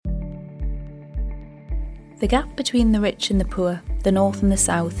The gap between the rich and the poor, the North and the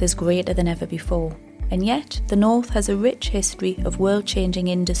South, is greater than ever before. And yet, the North has a rich history of world-changing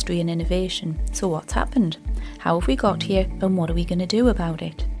industry and innovation. So what's happened? How have we got here, and what are we going to do about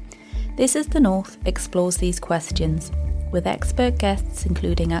it? This is The North explores these questions. With expert guests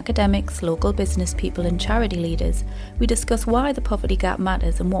including academics, local business people and charity leaders, we discuss why the poverty gap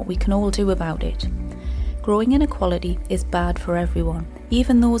matters and what we can all do about it. Growing inequality is bad for everyone,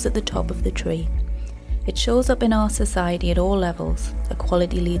 even those at the top of the tree. It shows up in our society at all levels.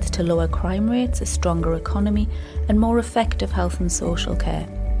 Equality leads to lower crime rates, a stronger economy, and more effective health and social care.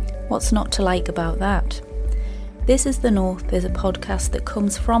 What's not to like about that? This is The North is a podcast that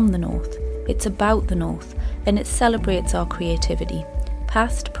comes from the North. It's about the North, and it celebrates our creativity,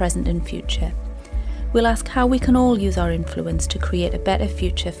 past, present and future. We'll ask how we can all use our influence to create a better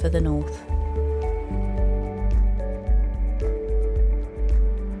future for the North.